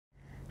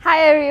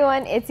Hi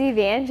everyone, it's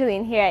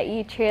Evangeline here at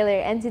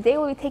eTrailer, and today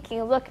we'll be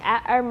taking a look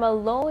at our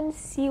Malone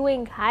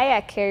SeaWing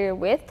Kayak carrier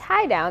with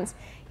tie downs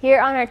here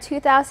on our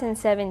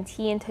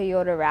 2017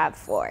 Toyota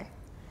RAV4.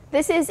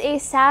 This is a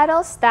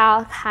saddle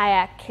style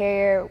kayak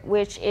carrier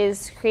which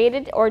is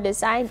created or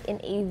designed in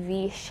a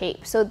V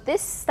shape. So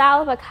this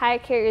style of a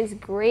kayak carrier is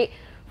great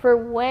for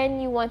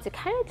when you want to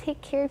kind of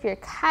take care of your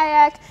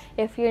kayak,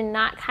 if you're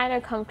not kind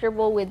of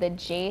comfortable with the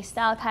J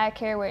style kayak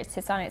carrier where it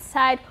sits on its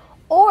side,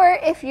 or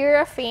if you're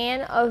a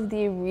fan of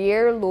the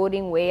rear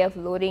loading way of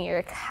loading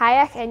your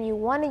kayak and you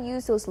want to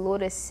use those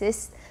load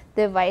assist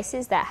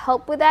devices that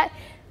help with that,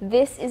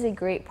 this is a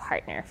great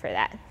partner for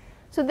that.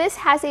 So this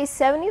has a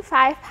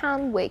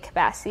 75-pound weight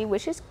capacity,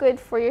 which is good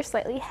for your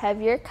slightly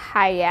heavier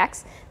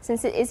kayaks.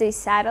 Since it is a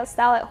saddle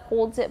style, it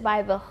holds it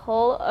by the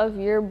hull of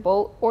your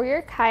boat or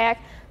your kayak.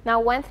 Now,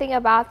 one thing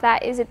about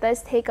that is it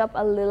does take up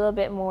a little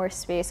bit more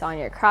space on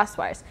your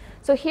crossbars.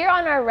 So here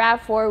on our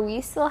RAV4,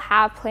 we still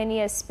have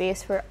plenty of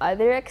space for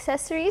other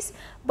accessories,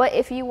 but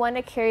if you want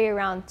to carry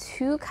around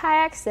 2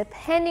 kayaks,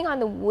 depending on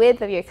the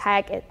width of your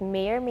kayak, it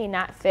may or may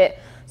not fit.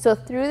 So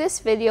through this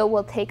video,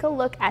 we'll take a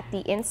look at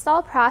the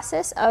install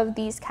process of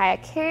these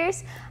kayak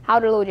carriers, how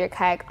to load your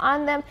kayak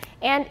on them,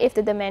 and if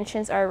the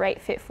dimensions are a right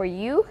fit for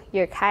you,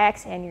 your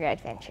kayaks, and your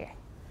adventure.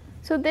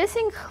 So this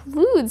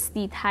includes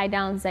the tie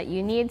downs that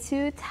you need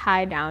to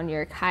tie down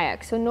your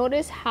kayak. So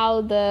notice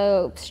how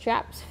the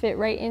straps fit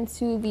right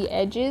into the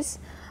edges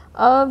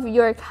of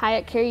your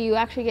kayak carrier. You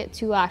actually get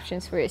 2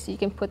 options for it. So you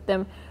can put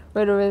them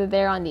right over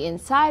there on the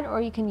inside, or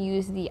you can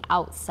use the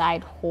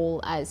outside hole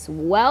as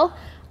well.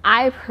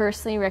 I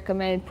personally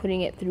recommend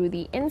putting it through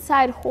the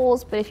inside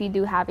holes, but if you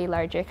do have a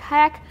larger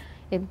kayak,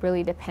 it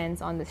really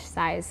depends on the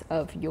size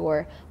of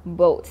your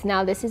boat.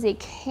 Now this is a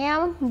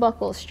cam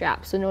buckle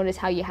strap, so notice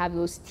how you have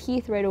those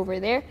teeth right over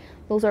there.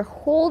 Those are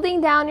holding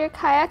down your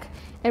kayak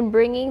and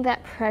bringing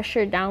that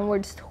pressure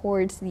downwards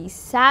towards the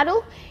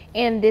saddle,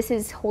 and this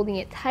is holding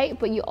it tight,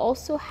 but you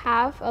also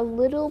have a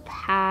little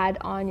pad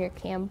on your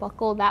cam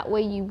buckle. That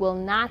way you will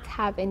not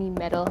have any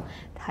metal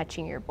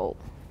touching your boat.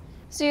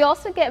 So you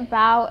also get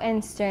bow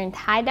and stern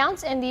tie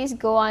downs, and these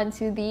go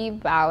onto the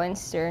bow and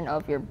stern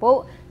of your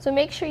boat. So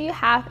make sure you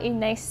have a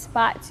nice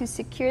spot to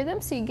secure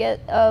them. So you get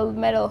a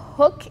metal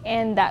hook,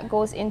 and that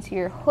goes into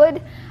your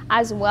hood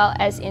as well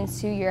as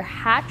into your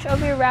hatch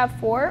of your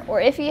RAV4, or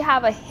if you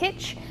have a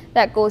hitch,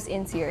 that goes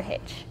into your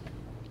hitch.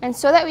 And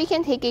so that we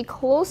can take a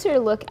closer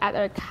look at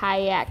our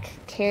kayak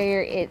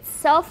carrier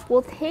itself,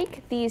 we'll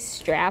take these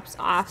straps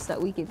off so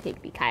that we can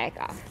take the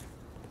kayak off.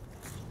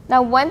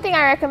 Now, one thing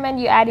I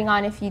recommend you adding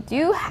on if you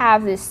do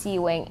have this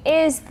SeaWing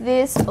is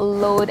this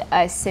load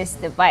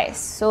assist device.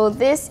 So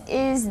this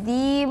is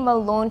the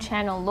Malone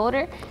channel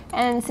loader,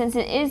 and since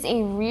it is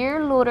a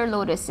rear loader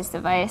load assist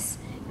device,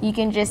 you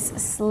can just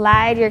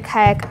slide your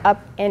kayak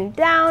up and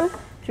down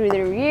through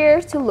the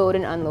rear to load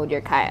and unload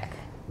your kayak.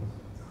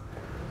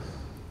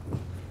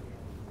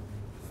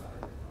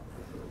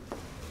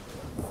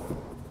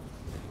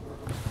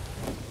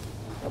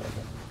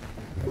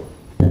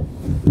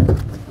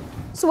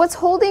 So what's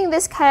holding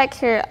this kayak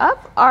carrier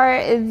up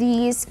are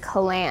these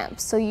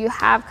clamps. So you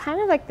have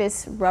kind of like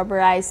this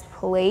rubberized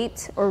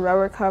plate or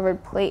rubber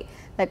covered plate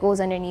that goes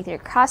underneath your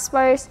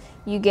crossbars.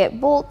 You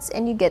get bolts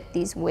and you get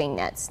these wing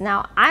nuts.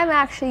 Now I'm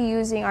actually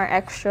using our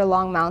extra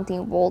long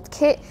mounting bolt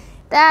kit.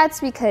 That's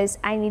because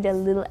I need a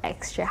little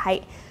extra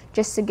height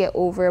just to get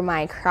over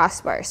my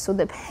crossbars. So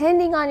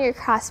depending on your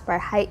crossbar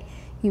height,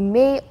 you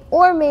may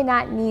or may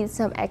not need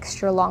some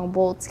extra long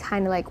bolts,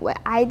 kind of like what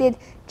I did.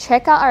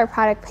 Check out our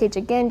product page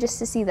again just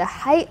to see the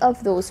height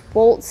of those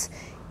bolts.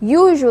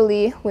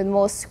 Usually with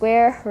most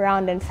square,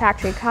 round, and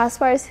factory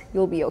crossbars,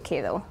 you'll be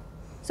okay though.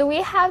 So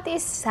we have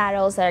these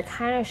saddles that are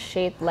kind of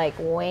shaped like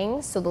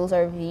wings. So those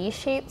are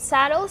V-shaped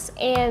saddles,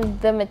 and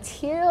the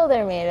material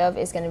they're made of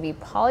is going to be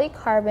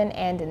polycarbon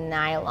and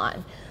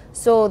nylon.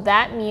 So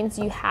that means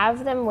you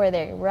have them where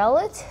they're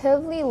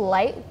relatively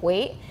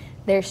lightweight.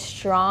 They're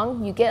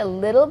strong, you get a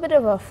little bit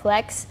of a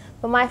flex,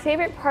 but my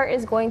favorite part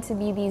is going to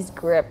be these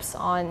grips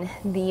on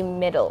the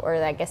middle, or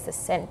I guess the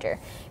center,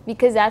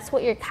 because that's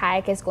what your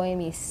kayak is going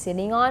to be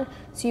sitting on.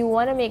 So you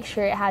want to make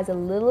sure it has a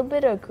little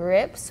bit of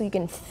grip so you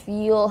can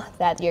feel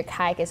that your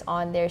kayak is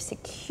on there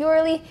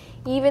securely,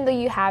 even though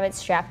you have it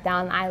strapped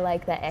down. I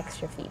like that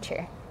extra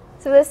feature.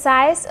 So the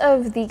size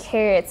of the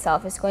carrier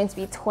itself is going to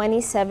be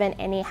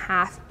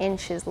 27.5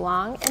 inches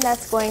long, and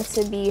that's going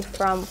to be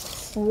from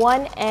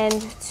one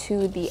end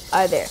to the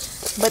other.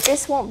 But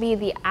this won't be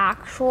the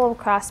actual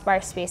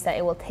crossbar space that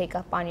it will take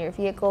up on your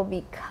vehicle,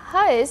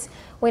 because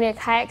when your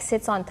kayak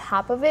sits on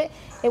top of it,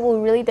 it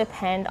will really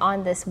depend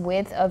on this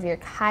width of your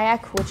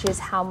kayak, which is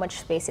how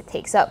much space it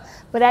takes up.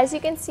 But as you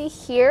can see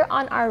here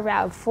on our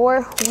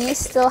RAV4, we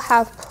still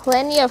have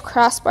plenty of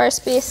crossbar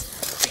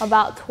space,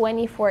 about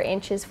 24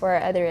 inches for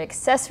our other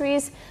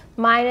accessories,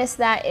 minus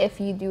that if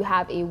you do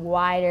have a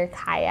wider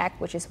kayak,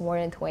 which is more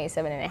than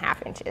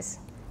 27.5 inches.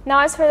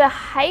 Now, as for the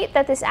height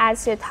that this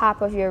adds to the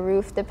top of your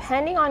roof,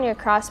 depending on your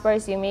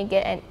crossbars, you may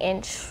get an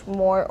inch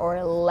more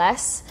or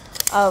less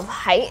of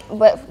height,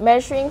 but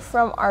measuring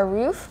from our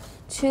roof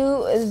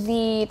to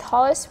the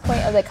tallest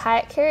point of the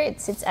kayak carrier, it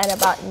sits at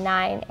about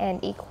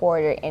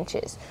 9¼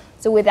 inches.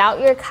 So without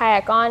your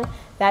kayak on,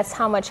 that's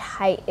how much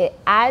height it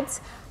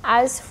adds.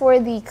 As for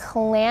the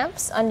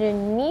clamps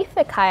underneath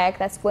the kayak,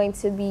 that's going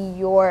to be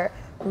your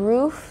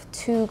roof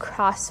to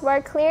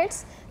crossbar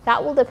clearance.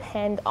 That will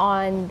depend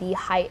on the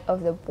height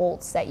of the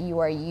bolts that you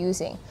are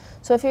using.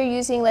 So if you're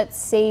using, let's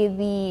say,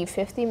 the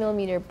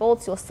 50mm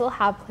bolts, you'll still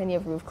have plenty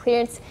of roof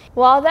clearance.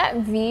 While that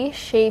V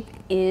shape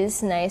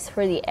is nice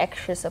for the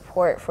extra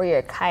support for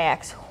your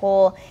kayak's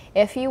hull,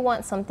 if you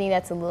want something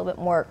that's a little bit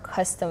more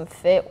custom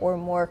fit or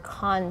more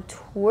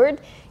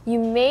contoured, you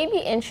may be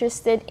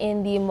interested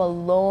in the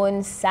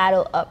Malone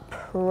Saddle Up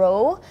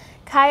Pro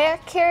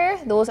kayak carrier.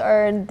 Those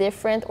are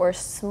different or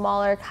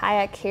smaller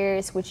kayak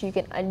carriers which you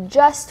can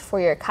adjust for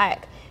your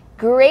kayak.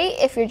 Great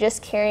if you're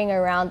just carrying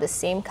around the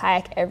same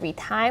kayak every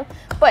time,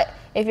 but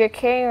if you're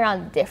carrying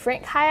around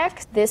different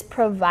kayaks, this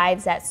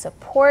provides that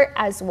support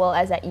as well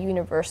as that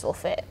universal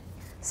fit.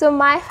 So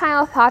my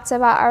final thoughts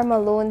about our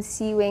Malone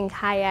SeaWing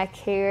Kayak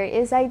Carrier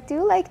is I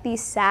do like the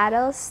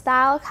saddle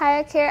style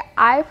kayak carrier.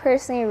 I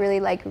personally really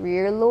like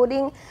rear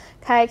loading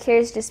kayak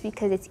carriers just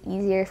because it's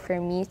easier for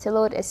me to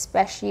load,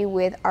 especially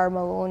with our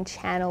Malone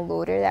channel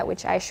loader, that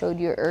which I showed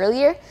you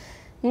earlier.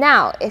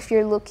 Now, if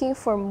you're looking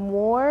for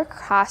more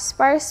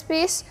crossbar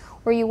space,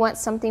 or you want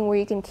something where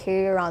you can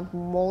carry around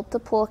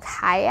multiple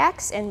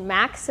kayaks and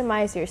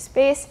maximize your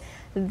space,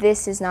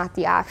 this is not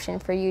the option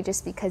for you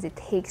just because it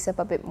takes up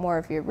a bit more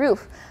of your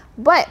roof.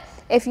 But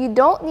if you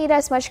don't need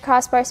as much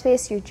crossbar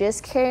space, you're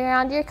just carrying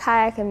around your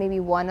kayak and maybe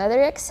one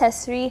other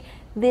accessory,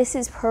 this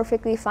is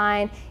perfectly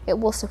fine. It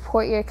will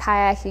support your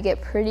kayak. You get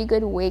pretty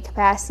good weight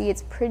capacity.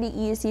 It's pretty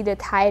easy to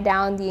tie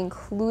down the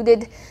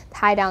included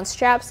tie down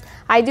straps.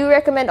 I do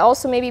recommend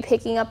also maybe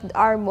picking up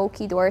our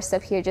Moki doors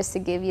up here just to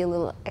give you a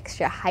little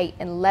extra height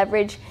and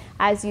leverage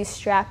as you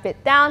strap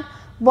it down.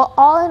 But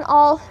all in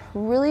all,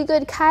 really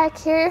good kayak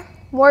carrier.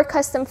 More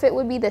custom fit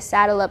would be the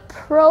Saddle Up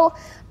Pro,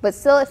 but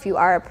still, if you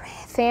are a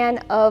fan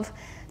of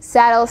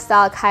saddle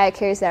style kayak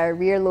carriers that are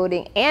rear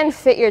loading and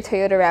fit your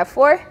Toyota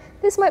RAV4,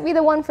 this might be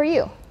the one for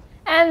you.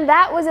 And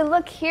that was a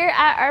look here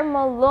at our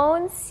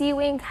Malone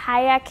SeaWing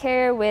Kayak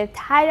Carrier with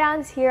tie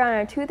downs here on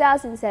our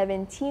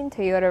 2017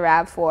 Toyota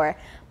RAV4.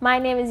 My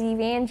name is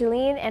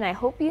Evangeline, and I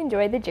hope you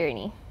enjoyed the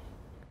journey.